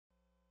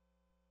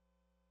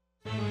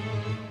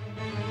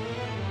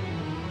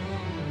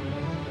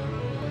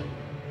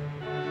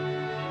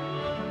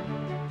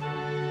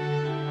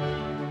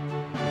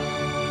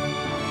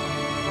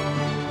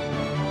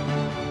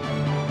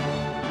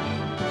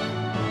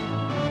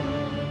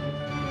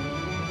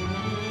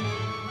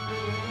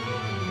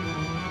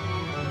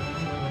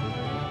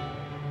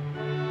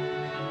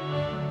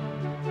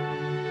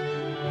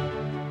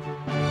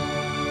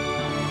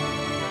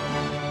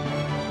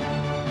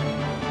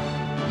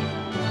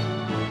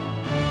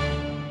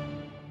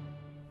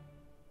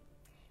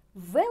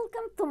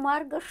Welcome to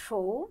Margo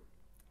show.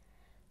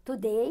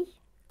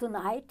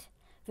 Tonight,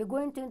 we're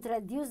going to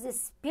introduce a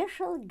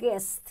special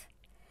guest,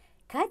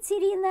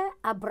 Ekaterina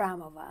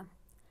Abramova.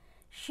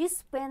 She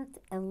spent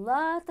a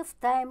lot of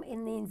time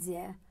in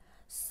India,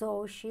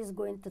 so she's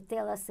going to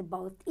tell us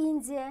about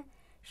India.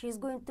 She's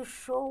going to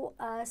show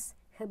us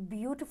her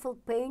beautiful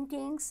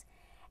paintings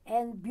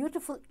and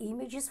beautiful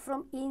images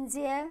from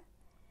India.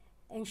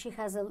 And she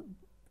has an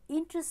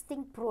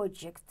interesting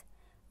project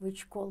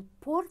which called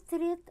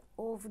Portrait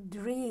of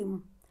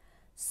Dream.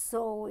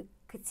 So,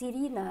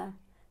 Ekaterina,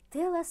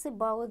 tell us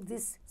about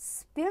this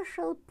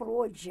special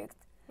project,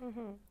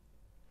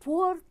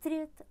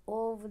 Portrait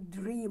of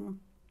Dream.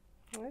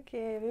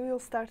 Okay, we will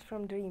start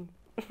from dream.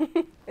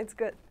 It's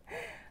good.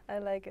 I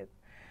like it.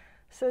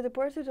 So the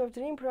Portrait of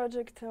Dream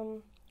project,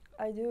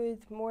 I do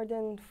it more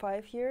than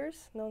 5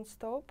 years,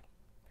 non-stop.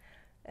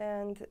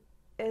 And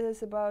it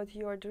is about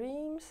your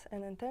dreams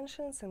and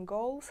intentions and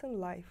goals in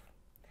life.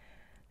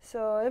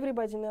 So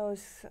everybody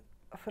knows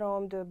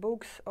from the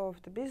books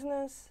of the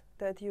business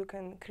that you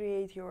can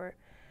create your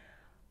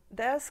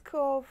desk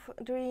of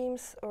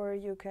dreams, or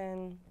you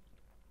can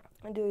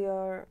do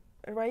your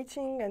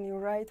writing and you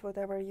write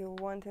whatever you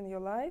want in your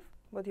life,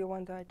 what you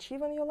want to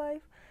achieve in your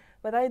life.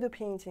 But I do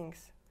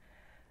paintings,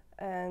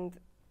 and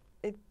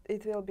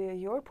it will be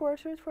your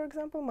portrait, for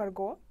example,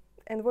 Margo,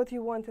 and what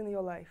you want in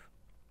your life.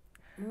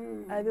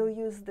 I will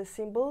use the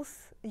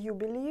symbols you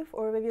believe,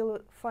 or we will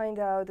find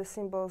out the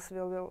symbols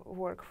will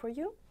work for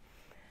you.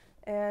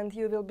 And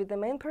you will be the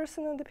main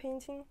person in the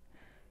painting.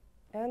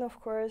 And of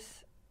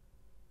course,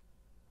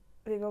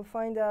 we will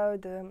find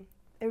out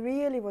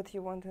really what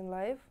you want in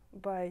life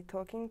by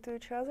talking to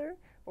each other,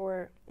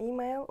 or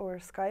email or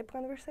Skype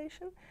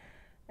conversation.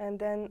 And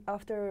then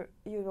after,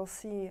 you will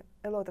see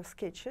a lot of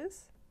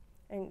sketches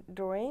and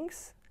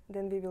drawings.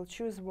 Then we will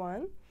choose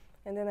one,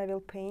 and then I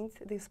will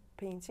paint this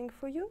painting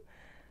for you,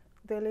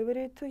 deliver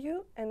it to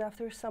you, and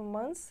after some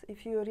months,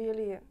 if you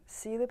really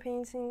see the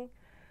painting,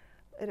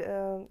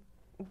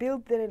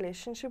 build the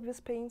relationship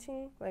with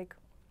painting, like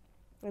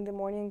in the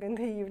morning and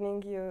the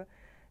evening you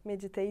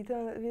meditate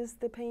with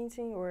the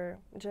painting, or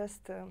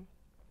just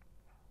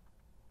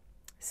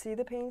see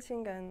the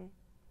painting and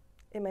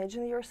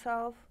imagine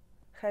yourself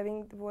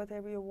having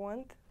whatever you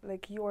want,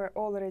 like you are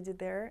already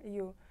there,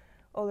 you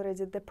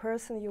already the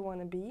person you want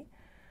to be.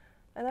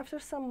 And after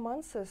some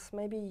months,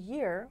 maybe a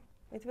year,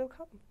 it will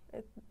come.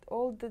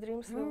 All the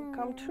dreams will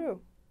come true.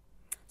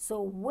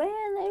 So when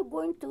are you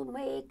going to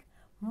make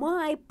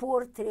my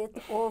portrait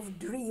of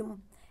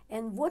dream,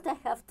 and what I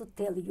have to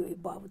tell you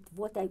about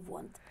what I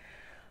want?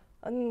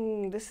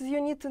 This is,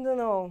 you need to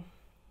know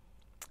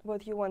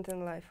what you want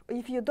in life.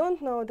 If you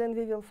don't know, then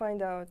we will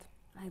find out.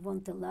 I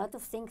want a lot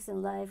of things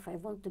in life. I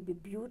want to be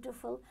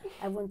beautiful.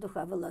 I want to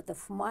have a lot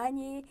of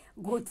money,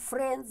 good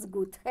friends,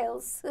 good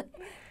health.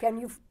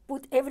 Can you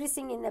put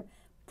everything in a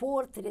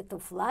portrait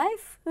of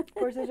life?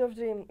 Portrait of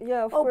dream,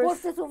 yeah, of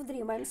course. Portrait of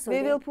dream, I'm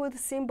sorry. We will put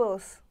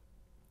symbols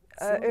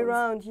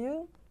around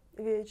you,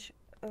 which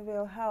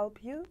will help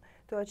you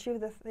to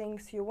achieve the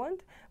things you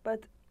want,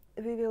 but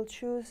we will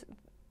choose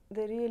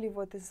the really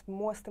what is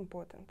most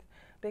important,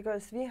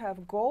 because we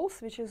have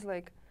goals, which is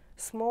like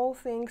small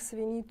things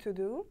we need to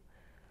do,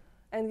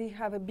 and we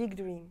have a big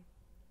dream.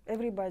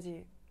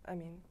 Everybody, I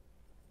mean,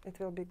 it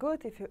will be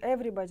good if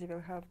everybody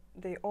will have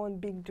their own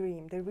big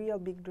dream, the real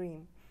big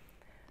dream.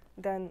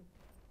 Then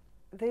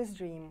this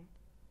dream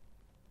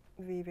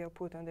we will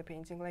put on the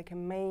painting like a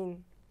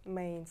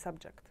main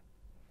subject.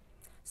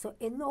 So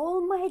in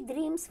all my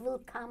dreams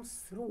will come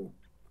through,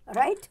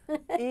 right?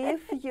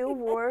 If you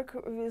work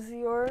with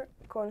your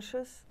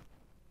conscious,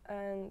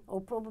 and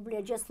or probably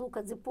I just look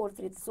at the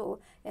portrait, so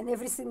and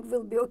everything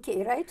will be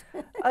okay, right?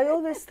 I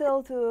always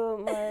tell to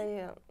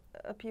my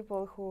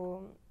people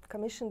who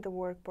commission the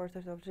work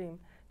Portrait of Dream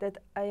that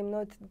I am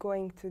not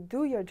going to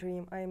do your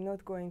dream. I am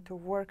not going to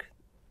work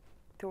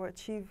to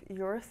achieve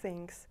your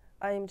things.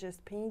 I am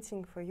just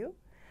painting for you,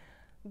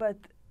 but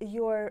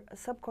your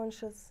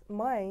subconscious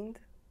mind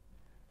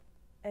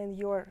and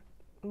your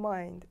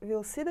mind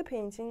will see the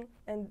painting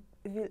and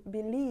will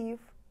believe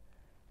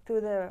to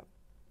the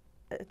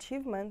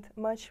achievement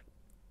much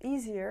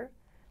easier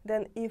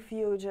than if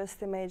you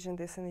just imagine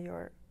this in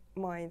your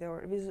mind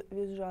or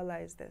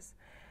visualize this.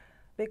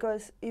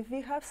 Because if we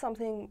have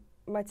something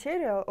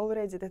material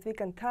already that we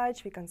can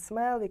touch, we can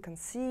smell, we can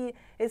see,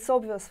 it's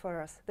obvious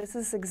for us.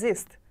 This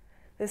exists.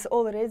 This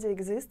already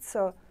exists,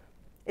 so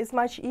it's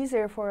much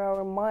easier for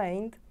our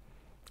mind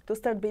to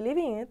start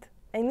believing it,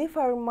 and if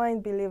our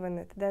mind believes in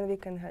it, then we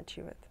can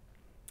achieve it.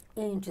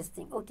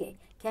 Interesting. Okay.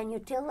 Can you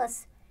tell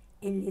us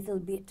a little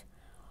bit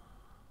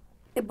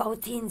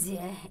about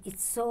India?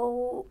 It's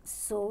so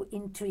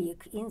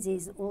intrigued. India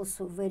is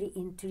also very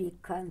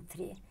intrigued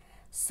country.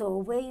 So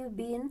where you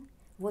been,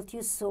 what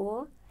you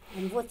saw,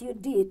 and what you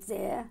did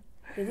there?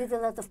 You did a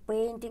lot of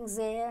paintings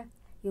there.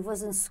 You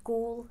was in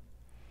school.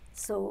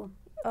 So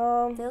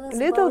tell us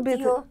Little about bit.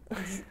 your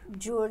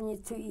journey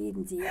to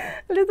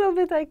India. Little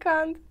bit I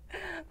can't,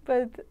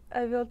 but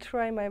I will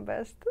try my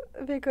best,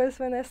 because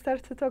when I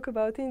start to talk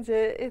about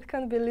India, it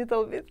can be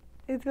little bit.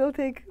 It will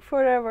take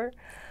forever.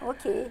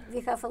 Okay,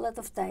 we have a lot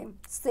of time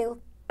still.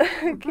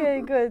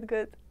 Okay, good,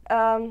 good.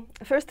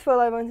 First of all,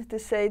 I wanted to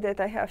say that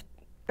I have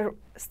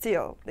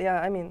still,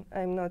 I mean,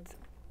 I'm not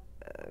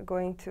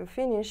going to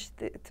finish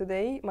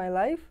today my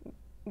life,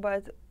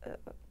 but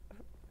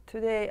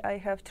today I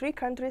have 3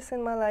 countries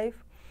in my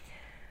life.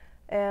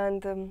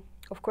 And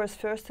of course,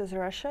 first is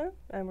Russia.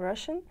 I'm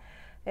Russian,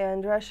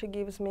 and Russia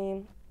gives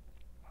me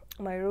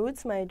my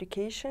roots, my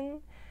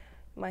education,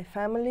 my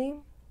family,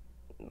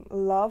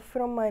 love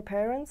from my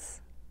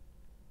parents,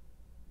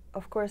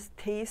 of course,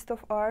 taste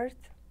of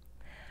art,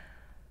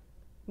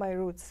 my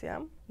roots, yeah,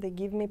 they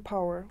give me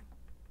power.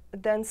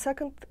 Then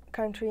second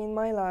country in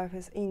my life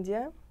is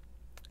India,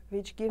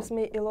 which gives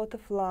me a lot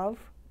of love,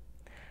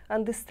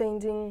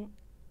 understanding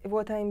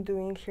what I'm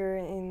doing here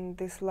in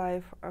this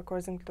life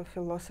according to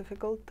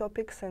philosophical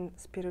topics and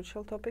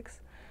spiritual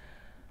topics.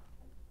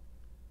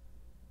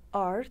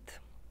 Art,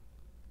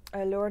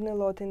 I learn a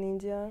lot in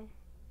India,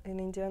 in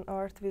Indian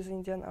art with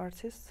Indian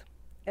artists,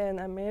 and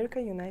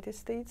America, United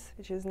States,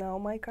 which is now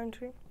my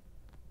country.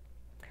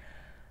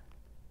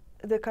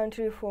 The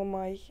country for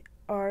my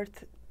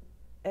art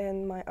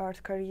and my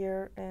art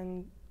career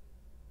and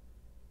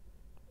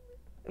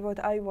what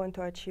I want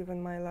to achieve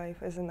in my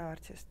life as an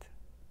artist.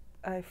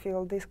 I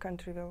feel this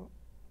country will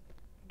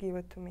give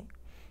it to me,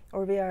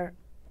 or we are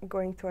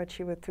going to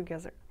achieve it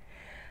together.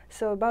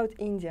 So about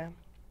India.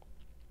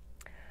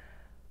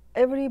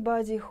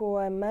 Everybody who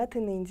I met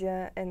in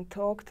India and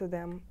talked to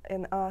them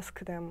and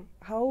asked them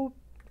how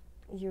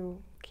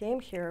you came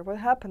here, what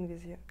happened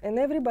with you? And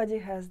everybody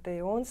has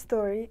their own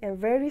story, and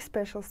very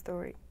special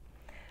story.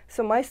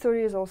 So my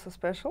story is also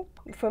special,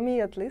 for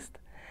me at least.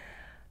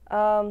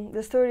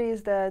 The story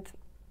is that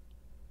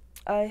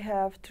I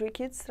have 3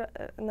 kids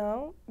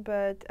now,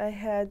 but I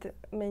had,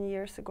 many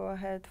years ago, I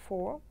had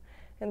 4,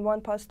 and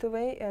 1 passed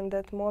away, and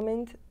that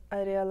moment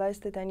I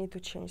realized that I need to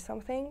change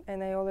something,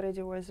 and I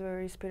already was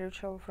very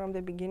spiritual from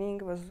the beginning,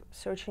 was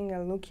searching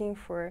and looking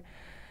for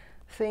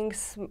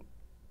things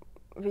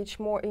which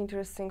more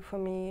interesting for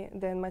me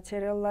than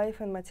material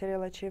life and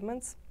material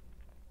achievements.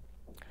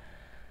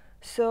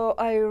 So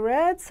I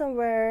read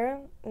somewhere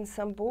in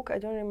some book, I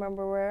don't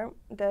remember where,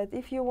 that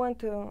if you want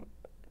to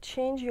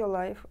change your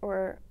life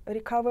or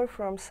recover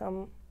from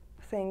some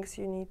things,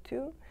 you need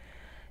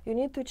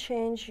to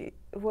change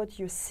what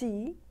you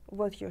see,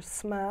 what you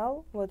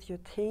smell, what you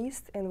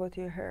taste, and what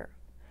you hear.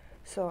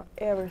 So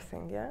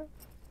everything, yeah,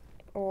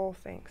 all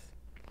things.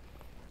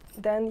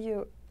 Then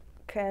you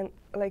can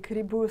like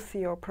reboot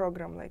your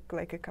program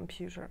like a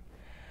computer.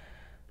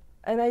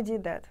 And I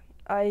did that.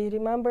 I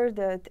remember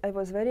that I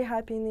was very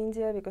happy in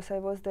India because I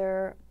was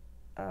there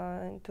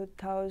in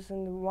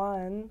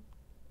 2001.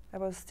 I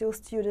was still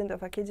student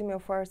of Academy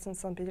of Arts in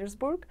St.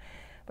 Petersburg,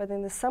 but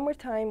in the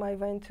summertime I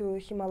went to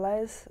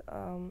Himalayas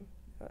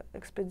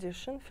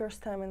expedition,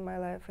 first time in my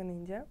life in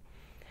India.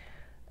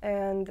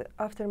 And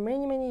after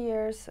many, many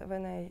years,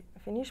 when I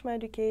finish my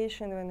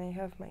education, when I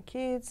have my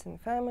kids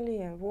and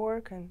family and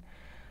work and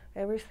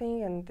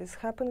everything, and this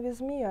happened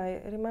with me,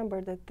 I remember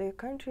that the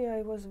country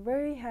I was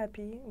very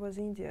happy was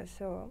India,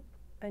 so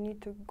I need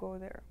to go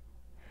there.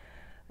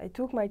 I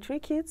took my 3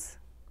 kids.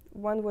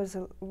 One was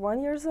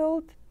 1 year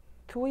old,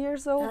 2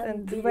 years old,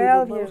 and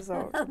 12 years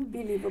old.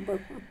 Unbelievable.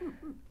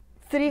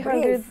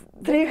 $300.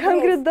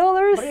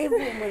 Brave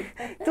woman.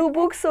 2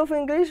 books of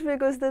English,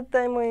 because that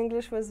time my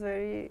English was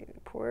very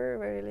poor,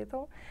 very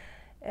little,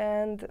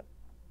 and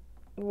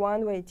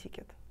 1-way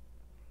ticket.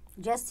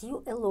 Just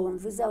you alone,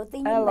 without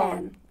any Alone.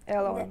 man.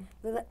 Alone.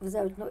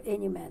 Without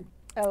any man.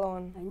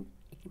 Alone.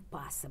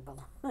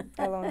 Impossible.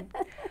 Alone.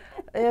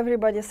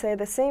 Everybody say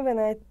the same when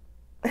I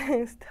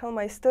tell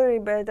my story,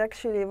 but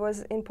actually it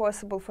was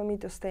impossible for me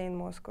to stay in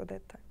Moscow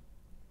that time.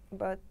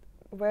 But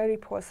very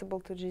possible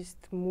to just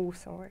move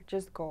somewhere,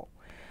 just go.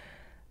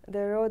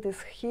 The road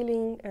is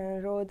healing,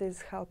 and road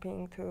is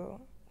helping to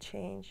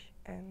change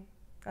and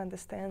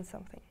understand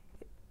something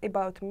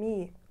about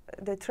me.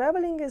 The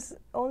traveling is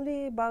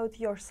only about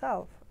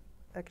yourself,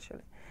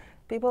 actually.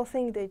 People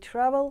think they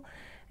travel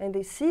and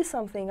they see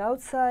something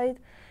outside,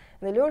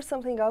 they learn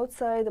something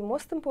outside. The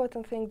most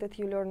important thing that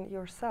you learn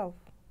yourself.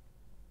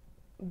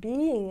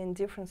 Being in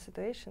different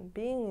situations,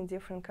 being in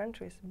different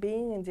countries,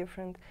 being in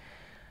different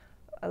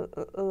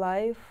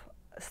life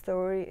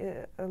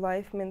story,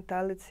 life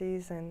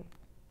mentalities, and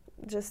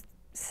just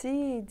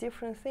see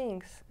different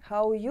things,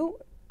 how you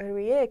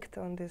react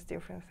on these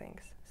different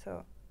things.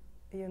 So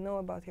you know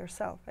about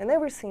yourself and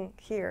everything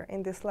here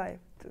in this life,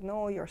 to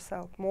know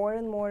yourself more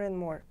and more and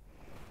more.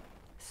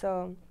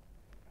 So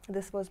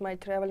This was my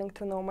traveling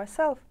to know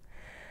myself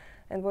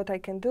and what I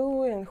can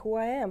do and who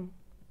I am.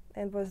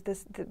 And was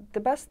this the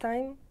best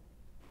time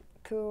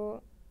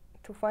to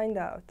find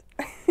out.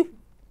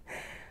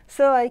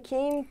 So I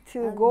came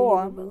to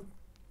Goa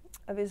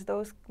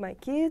with my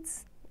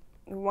kids.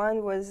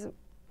 One was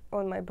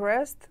on my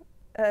breast.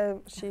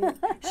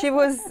 She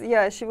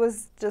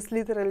was just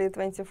literally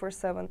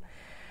 24/7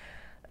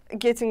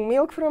 getting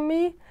milk from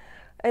me.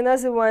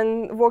 Another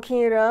one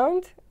walking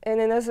around,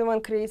 and another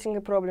one creating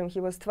a problem. He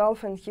was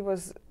 12 and he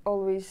was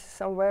always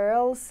somewhere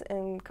else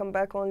and come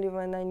back only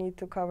when I need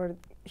to cover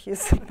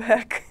his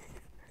back.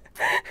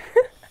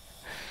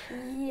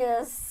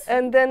 Yes.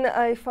 And then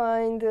I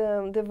find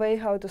the way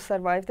how to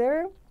survive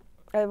there.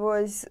 I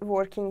was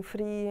working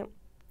free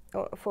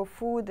for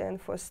food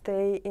and for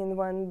stay in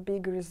one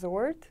big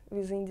resort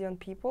with Indian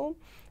people.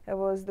 I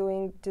was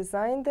doing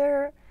design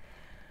there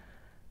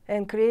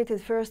and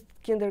created first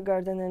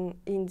kindergarten in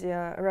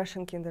India,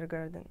 Russian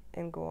kindergarten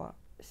in Goa.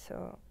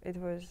 So it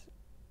was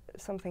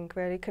something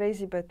very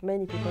crazy, but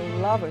many people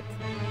love it.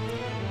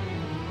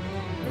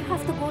 We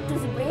have to go to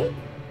the break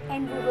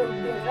and we will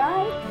be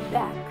right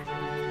back.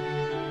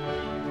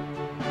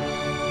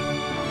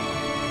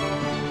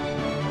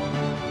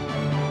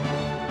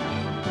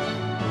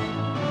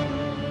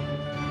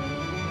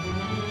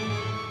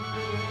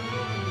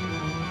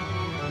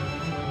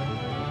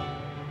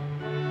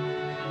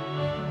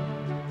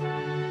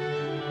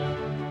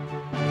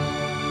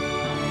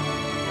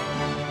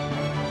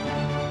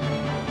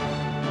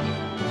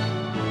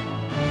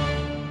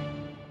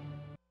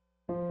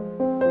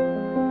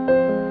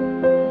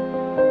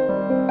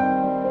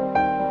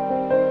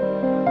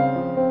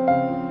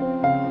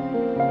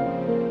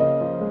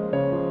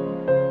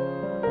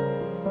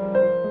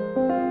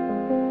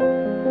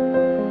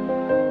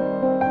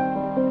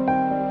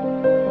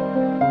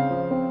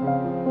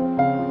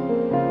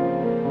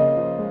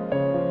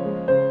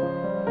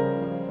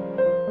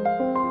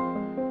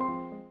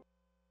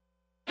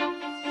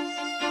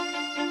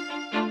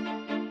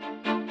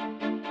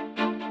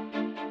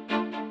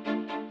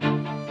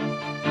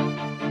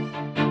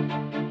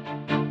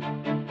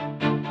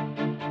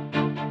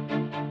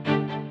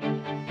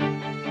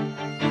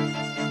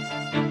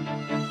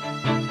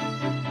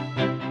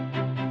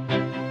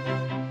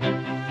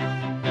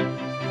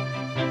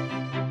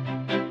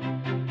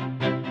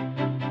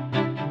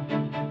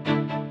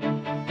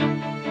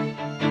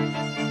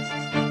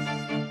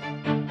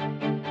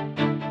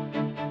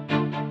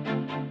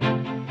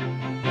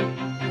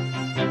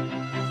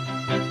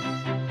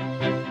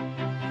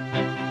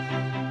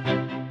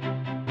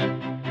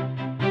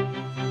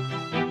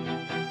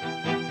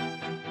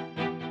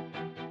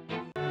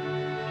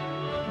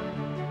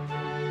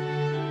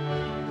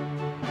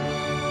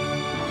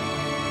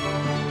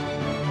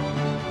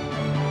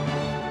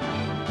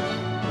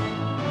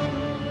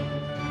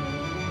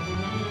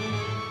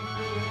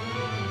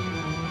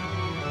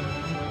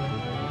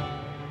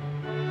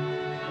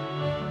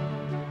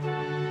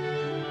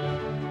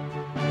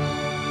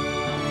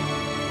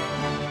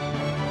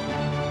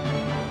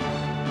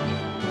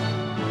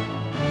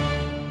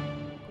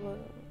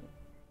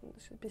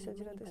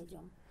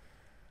 Пойдем.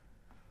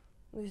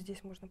 Ну,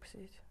 здесь можно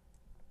посидеть.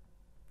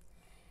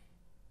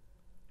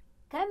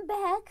 Come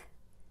back.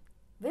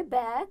 We're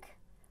back.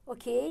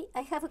 Okay,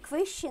 I have a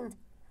question.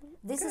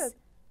 This is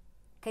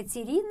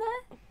Ekaterina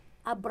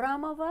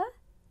Abramova,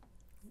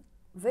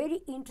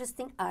 very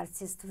interesting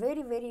artist,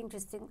 very, very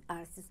interesting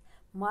artist.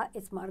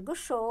 It's Margo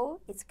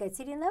show, it's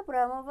Ekaterina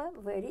Abramova,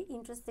 very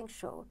interesting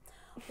show.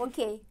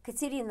 Okay,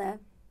 Ekaterina,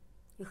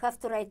 you have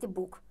to write a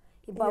book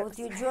about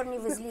your journey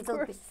with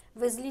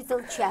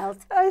little child.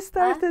 I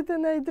started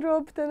and I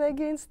dropped and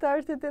again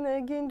started and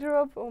again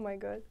dropped. Oh my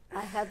God.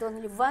 I had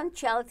only one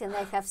child and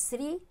I have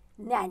 3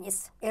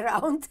 nannies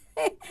around.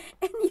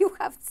 And you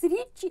have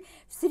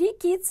three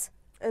kids.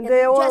 And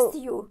they all,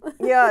 just you.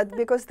 Yeah,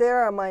 because they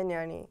are my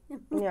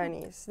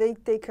nannies. They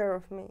take care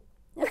of me.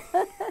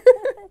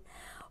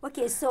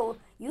 Okay, so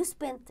you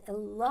spent a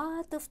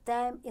lot of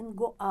time in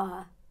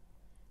Goa.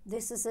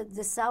 This is at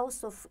the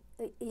south of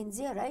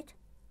India, right?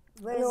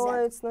 Where is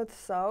that? It's not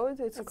south.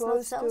 It's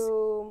close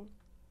to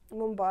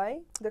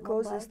Mumbai. The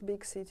closest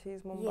big city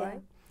is Mumbai. Yeah.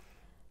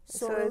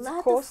 So it's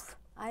coast.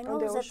 I know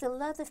that a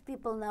lot of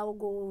people now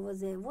go over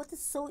there. What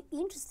is so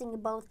interesting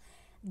about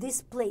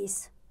this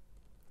place?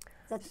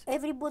 That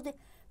everybody,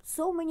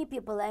 so many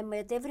people I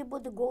met,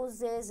 everybody goes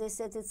there, they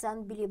said it's an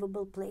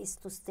unbelievable place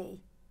to stay.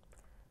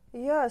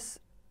 Yes,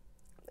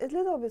 a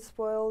little bit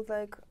spoiled,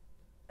 like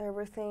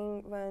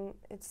everything when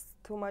it's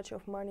too much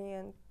of money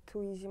and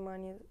too easy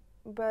money.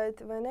 But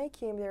when I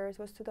came there, it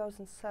was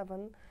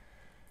 2007,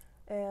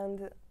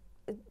 and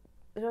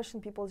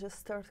Russian people just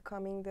started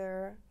coming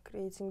there,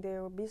 creating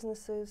their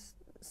businesses.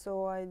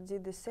 So I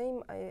did the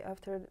same.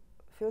 After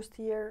first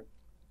year,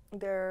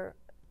 they're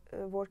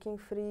working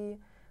free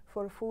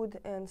for food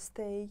and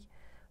stay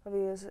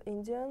with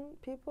Indian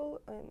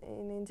people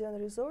in Indian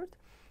resort.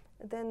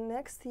 Then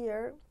next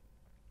year,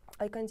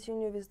 I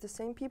continue with the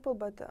same people,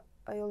 but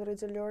I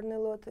already learned a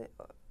lot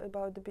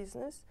about the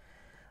business.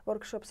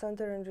 Workshop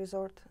center and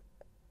resort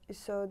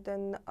So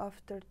then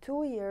after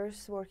 2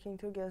 years working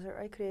together,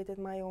 I created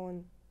my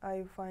own.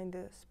 I find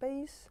the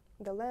space,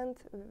 the land,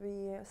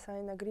 we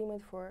signed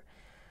agreement for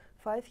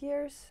 5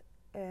 years,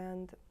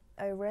 and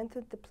I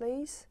rented the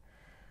place,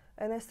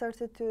 and I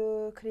started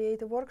to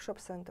create a workshop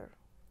center.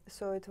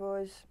 So it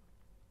was,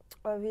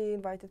 we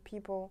invited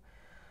people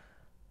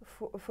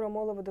from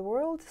all over the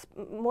world.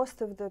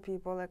 Most of the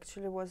people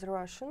actually was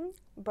Russian,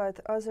 but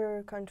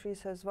other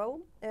countries as well.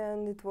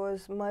 And it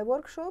was my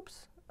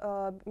workshops,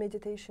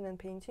 meditation and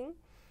painting,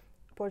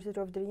 portrait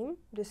of dream,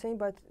 the same,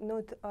 but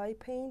not I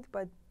paint,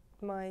 but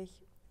my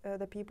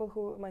the people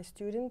who my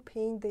student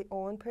paint their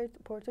own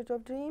portrait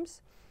of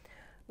dreams.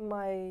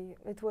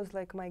 It was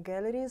like my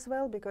gallery as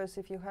well, because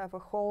if you have a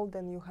hall,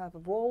 then you have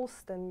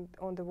walls, then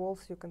on the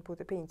walls you can put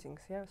the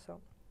paintings. Yeah, so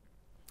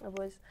it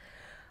was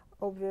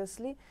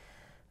obviously.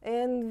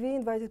 And we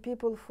invited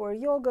people for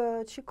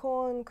yoga,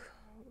 qigong,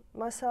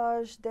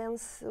 massage,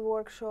 dance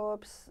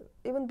workshops,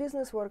 even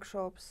business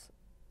workshops,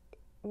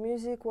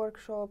 music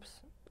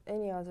workshops,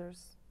 any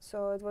others.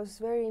 So it was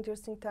very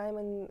interesting time,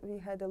 and we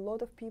had a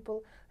lot of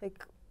people,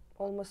 like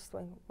almost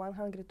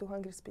 100,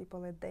 200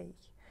 people a day.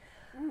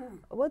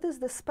 What is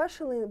the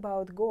special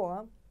about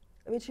Goa,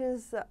 which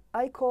is,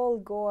 I call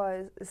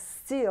Goa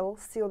still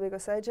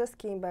because I just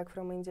came back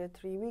from India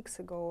 3 weeks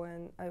ago,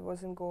 and I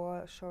was in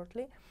Goa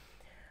shortly.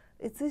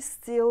 It is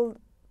still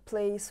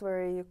place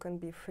where you can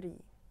be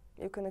free.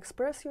 You can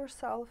express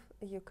yourself,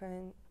 you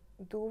can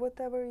do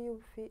whatever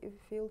you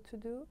feel to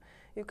do,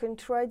 you can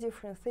try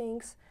different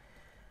things.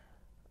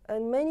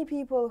 And many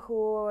people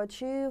who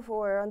achieve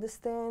or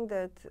understand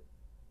that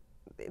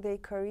their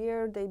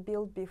career they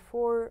built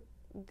before,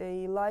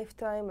 their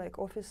lifetime, like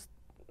office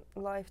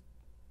life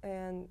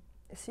and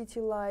city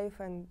life,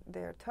 and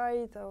they're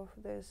tired of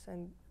this,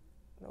 and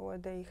or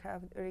they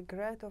have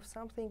regret of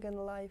something in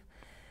life,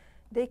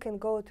 they can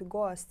go to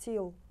Goa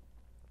still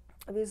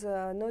with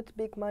not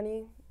big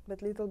money,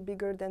 but little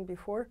bigger than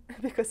before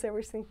because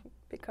everything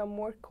become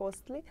more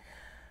costly.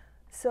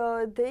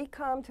 So they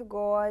come to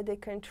Goa, they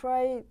can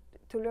try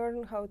to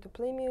learn how to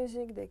play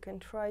music, they can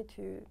try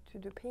to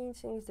do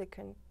paintings, they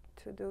can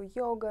to do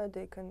yoga,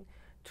 they can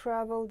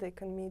travel, they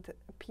can meet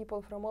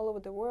people from all over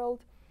the world.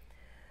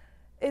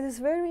 It is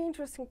a very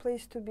interesting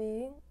place to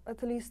be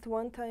at least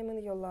one time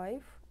in your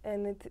life,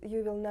 and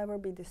you will never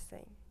be the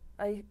same.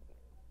 I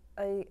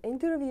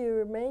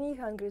interview many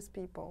Hungarian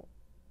people,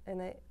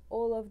 and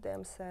all of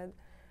them said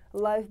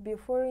life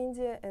before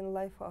India and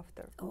life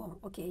after. Oh,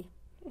 okay.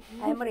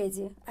 I'm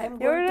ready. I'm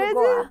You're going to ready?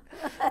 Goa.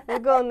 We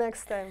go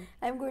next time.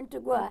 I'm going to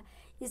Goa.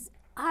 Is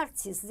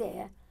artists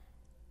there?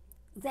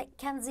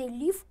 Can they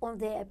live on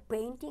their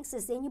paintings?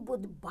 Is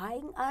anybody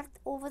buying art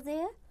over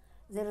there?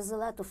 There is a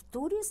lot of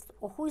tourists,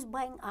 or who is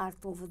buying art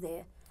over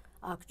there,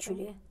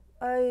 actually?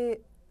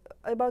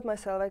 About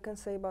myself, I can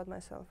say about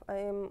myself. I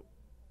am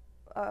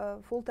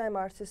a full-time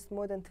artist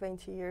more than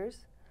 20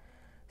 years.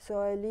 So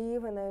I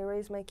live and I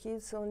raise my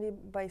kids only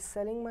by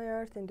selling my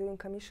art and doing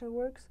commission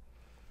works.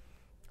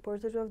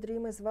 Portrait of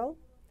Dream as well.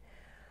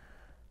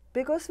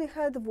 Because we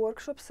had a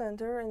workshop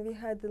center and we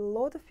had a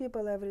lot of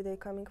people every day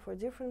coming for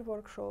different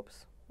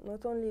workshops,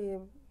 not only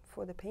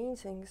for the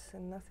paintings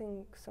and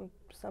nothing,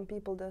 some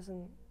people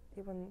doesn't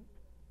even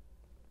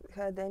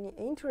had any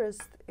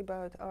interest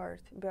about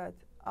art, but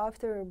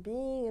after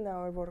being in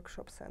our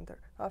workshop center,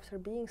 after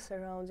being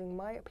surrounding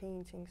my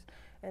paintings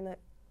and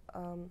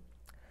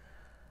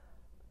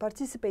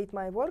participate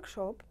my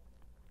workshop,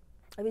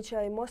 which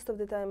most of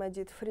the time I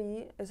did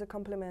free as a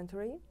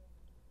complimentary.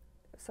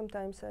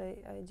 Sometimes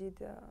I did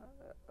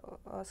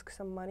ask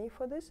some money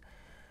for this.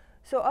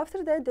 So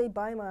after that they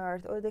buy my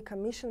art or they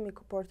commission me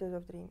Portrait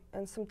of Dream.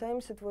 And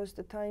sometimes it was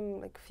the time,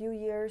 like few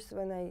years,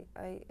 when I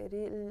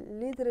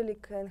literally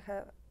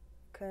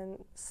can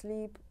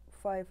sleep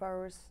 5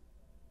 hours,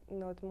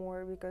 not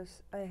more,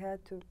 because I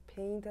had to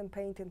paint and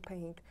paint and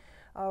paint.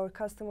 Our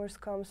customers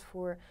comes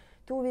for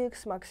 2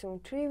 weeks, maximum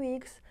 3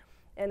 weeks,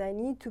 and I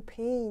need to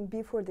paint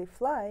before they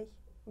fly,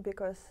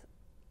 because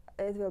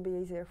it will be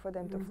easier for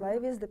them to fly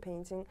with the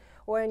painting,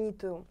 or I need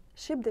to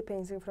ship the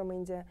painting from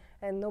India,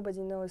 and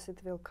nobody knows it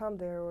will come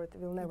there or it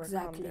will never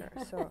come there.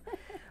 So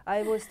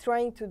I was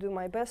trying to do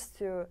my best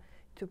to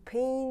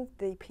paint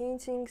the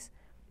paintings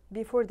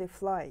before they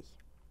fly,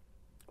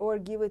 or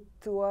give it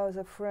to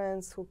other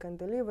friends who can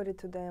deliver it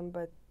to them,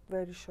 but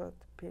very short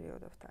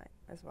period of time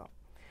as well.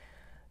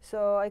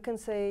 So I can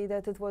say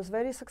that it was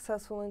very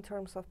successful in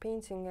terms of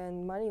painting,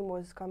 and money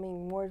was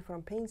coming more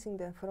from painting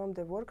than from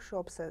the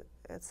workshops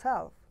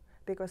itself,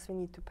 because we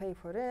need to pay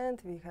for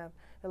rent, we have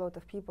a lot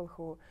of people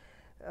who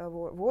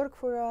work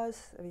for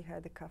us, we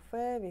had a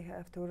cafe, we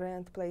have to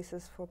rent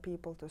places for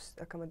people to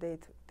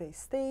accommodate their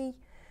stay,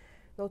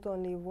 not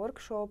only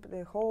workshop,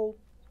 the hall.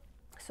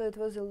 So it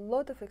was a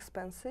lot of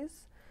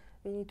expenses,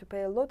 we need to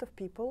pay a lot of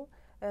people,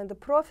 and the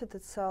profit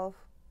itself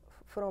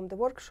from the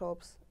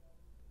workshops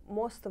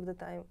most of the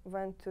time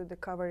went to the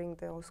covering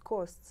those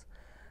costs,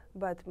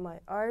 but my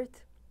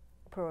art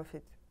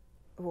profit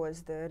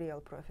was the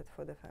real profit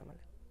for the family.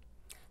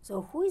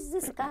 So who is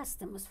this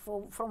customers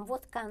from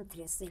what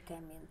countries they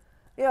come in?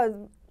 Yeah,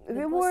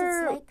 because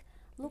it's like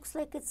looks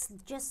like it's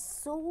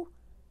just so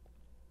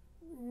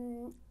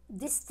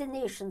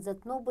destinations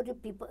that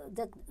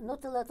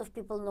not a lot of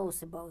people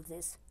knows about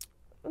this.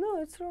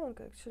 No, it's wrong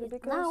actually,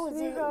 because now we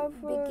they have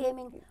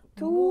becoming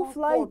 2 more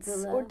flights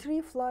popular. or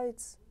 3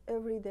 flights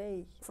every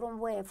day. From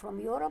where? From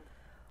Europe?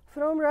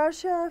 From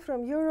Russia,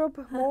 from Europe,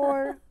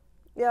 more.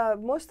 Yeah,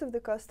 most of the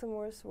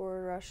customers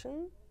were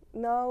Russian.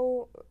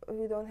 Now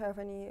we don't have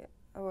any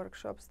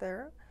workshops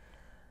there,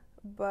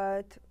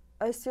 but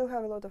I still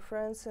have a lot of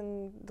friends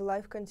and the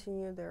life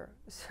continued there.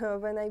 So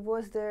when I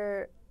was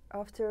there,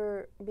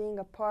 after being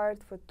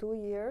apart for 2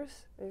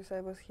 years, because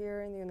I was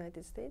here in the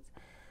United States,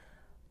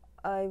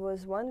 I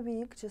was 1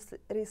 week just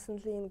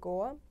recently in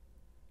Goa,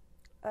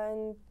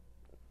 and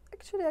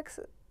actually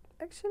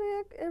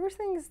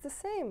everything is the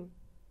same,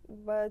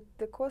 but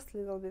the cost a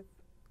little bit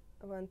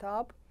went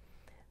up.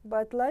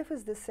 But life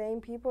is the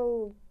same.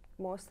 People,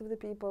 most of the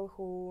people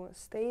who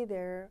stay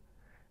there,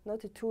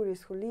 not the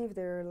tourists who live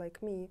there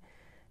like me,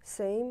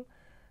 same.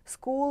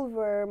 School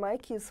where my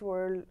kids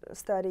were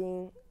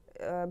studying,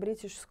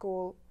 British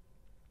school,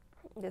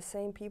 the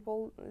same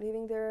people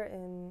living there,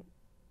 and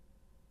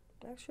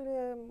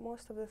actually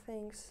most of the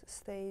things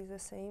stay the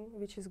same,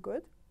 which is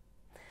good.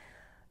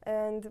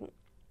 And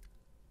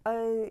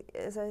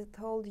as I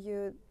told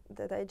you,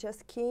 that I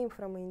just came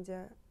from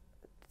India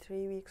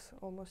 3 weeks,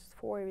 almost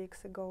 4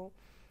 weeks ago,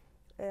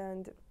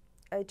 and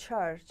I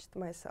charged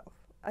myself.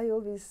 I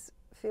always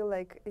feel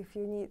like if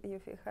you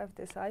have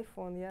this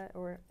iPhone, yeah,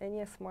 or any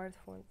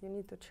smartphone, you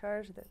need to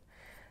charge that.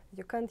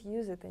 You can't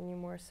use it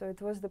anymore. So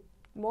it was the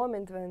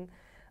moment when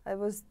I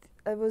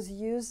was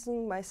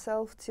using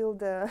myself till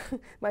the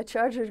my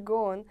charger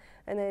gone,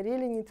 and I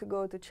really need to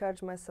go to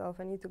charge myself.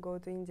 I need to go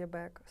to India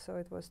back. So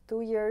it was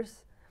 2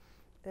 years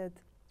that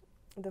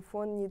the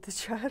phone need to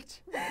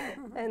charge,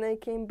 and I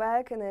came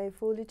back and I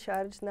fully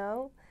charged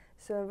now.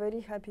 So I'm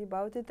very happy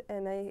about it,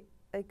 and I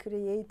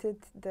created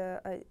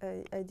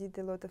I did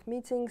a lot of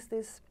meetings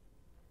this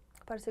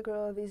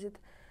particular visit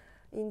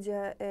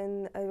India,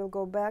 and I will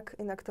go back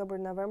in October,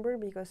 November,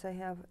 because I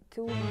have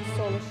 2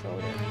 solo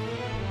shows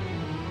there.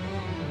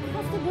 We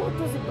have to go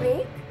to the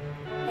break,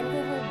 and we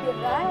will be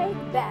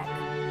right back.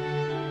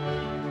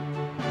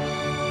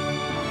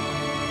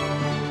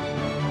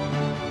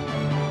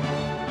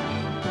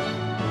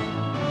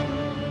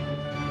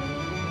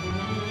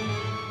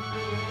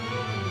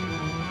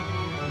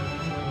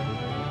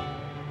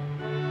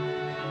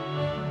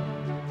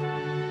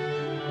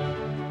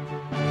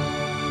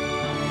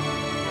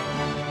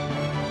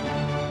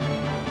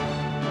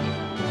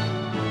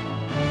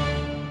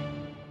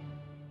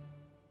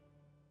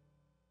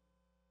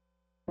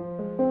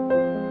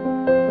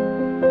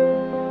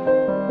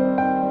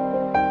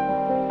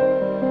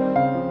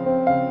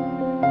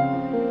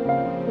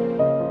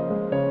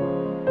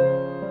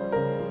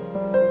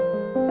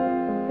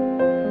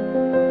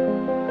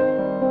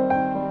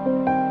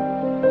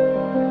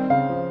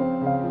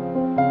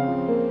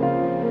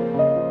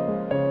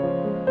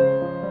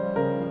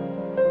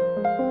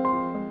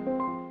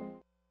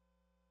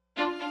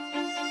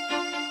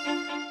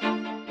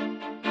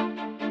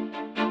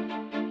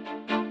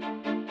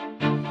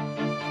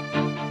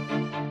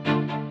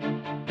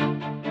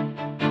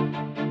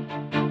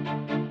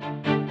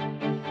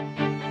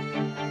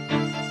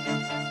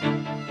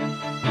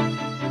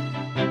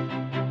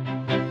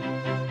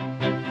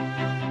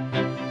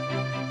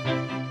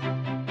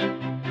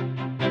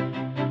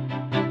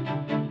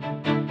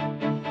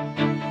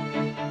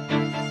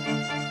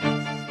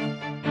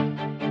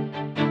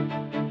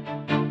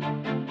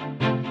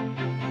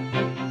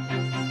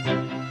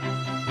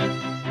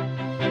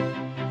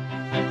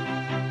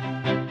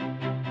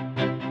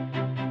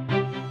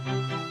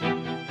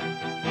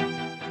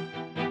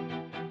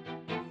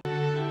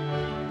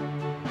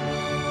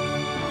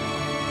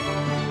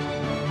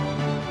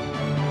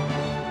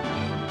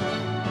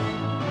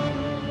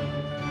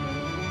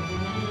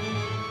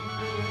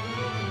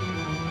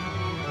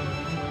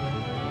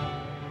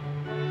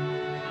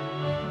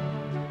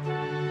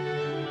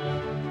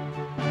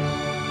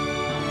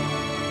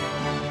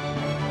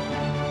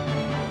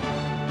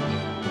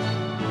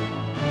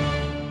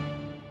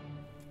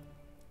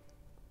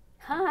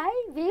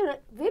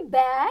 We're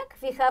back.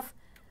 We have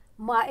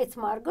it's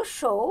Margo's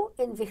show,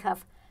 and we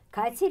have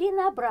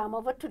Ekaterina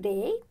Abramova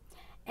today.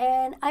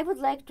 And I would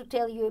like to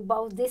tell you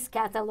about this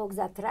catalog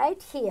that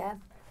right here.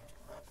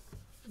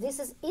 This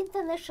is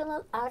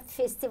International Art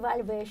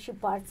Festival where she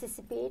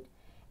participated,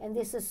 and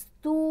this is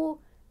 2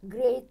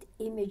 great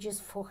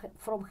images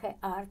from her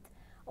art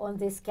on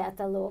this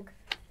catalog.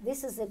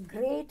 This is a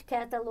great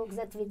catalog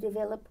that we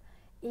developed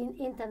in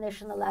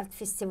International Art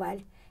Festival,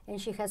 and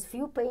she has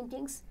few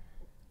paintings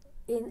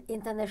in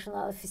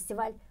International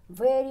Festival,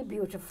 very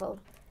beautiful.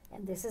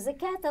 And this is a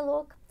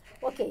catalog.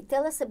 Okay,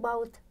 tell us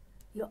about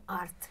your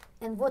art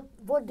and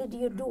what did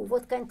you do?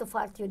 What kind of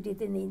art you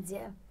did in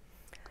India?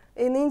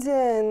 In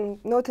India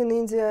and not in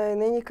India,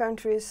 in any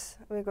countries,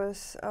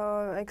 because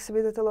I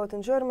exhibited a lot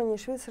in Germany,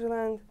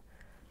 Switzerland,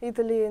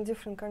 Italy, and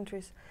different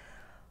countries,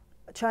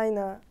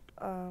 China.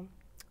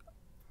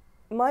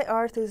 My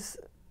art is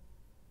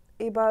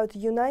about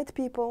unite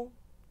people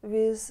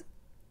with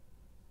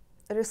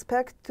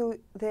respect to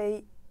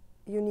their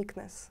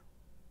uniqueness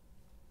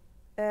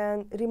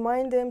and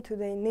remind them to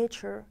their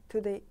nature,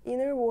 to their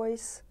inner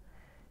voice,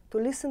 to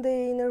listen to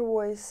their inner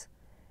voice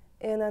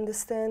and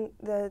understand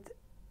that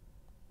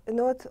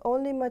not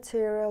only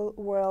material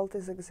world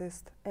is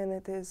exist and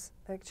it is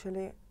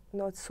actually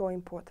not so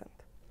important.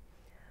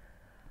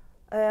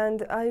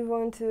 And I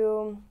want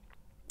to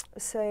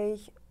say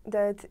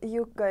that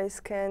you guys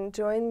can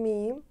join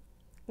me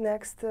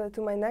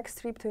to my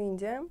next trip to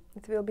India.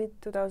 It will be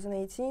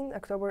 2018,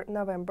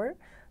 November.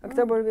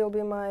 October will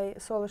be my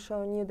solo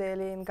show in New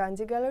Delhi in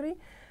Gandhi Gallery,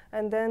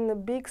 and then a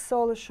big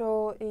solo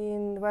show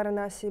in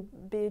Varanasi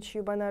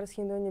BHU Banaras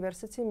Hindu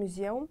University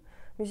Museum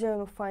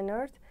of Fine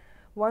Art,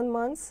 1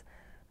 month,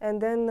 and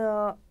then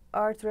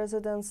art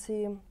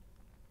residency,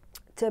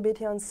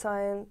 Tibetan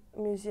Science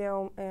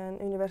Museum and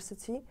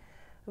University,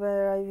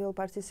 where I will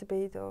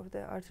participate of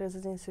the art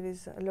residency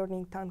with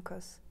learning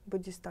tankas,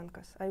 Buddhist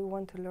tankas. I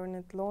want to learn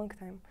it long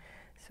time,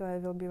 so I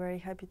will be very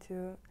happy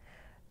to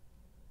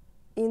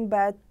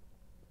embed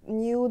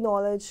new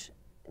knowledge,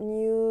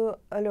 new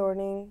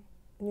learning,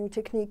 new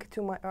technique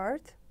to my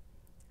art.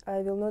 I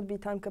will not be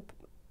tanka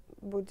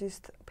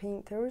Buddhist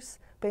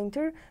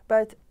painter,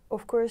 but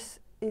of course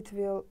it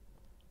will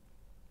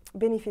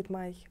benefit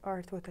my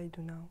art, what I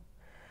do now.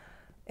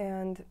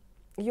 And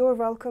you're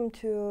welcome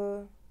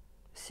to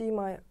see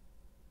my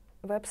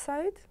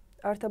website,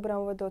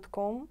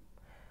 artabramova.com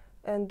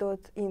and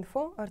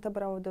 .info,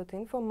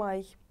 artabramova.info,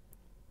 my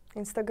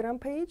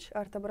Instagram page,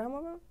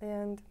 Artabramova,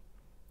 and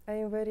I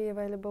am very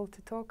available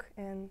to talk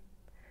and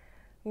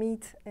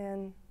meet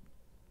and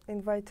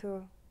invite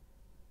to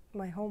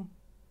my home.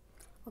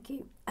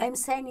 Okay, I'm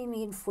signing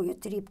in for your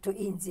trip to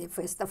India,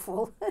 first of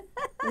all.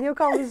 You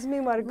come with me,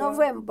 Margo.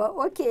 November,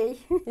 okay.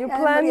 You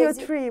plan your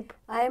trip.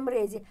 I am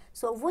ready.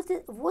 So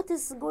what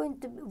is going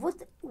to be,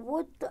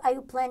 what are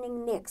you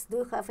planning next? Do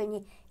you have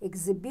any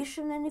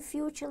exhibition in the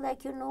future,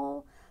 like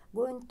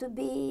going to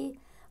be,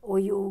 or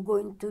you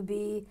going to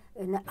be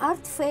in an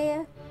art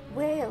fair?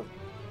 Well,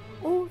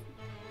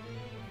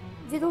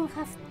 we don't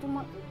have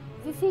to.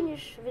 We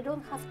finish. We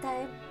don't have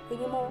time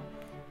anymore.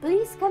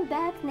 Please come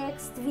back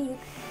next week.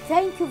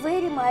 Thank you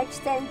very much.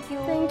 Thank you.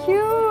 Thank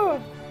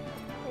you.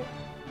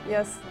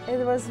 Yes,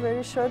 it was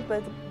very short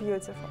but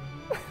beautiful.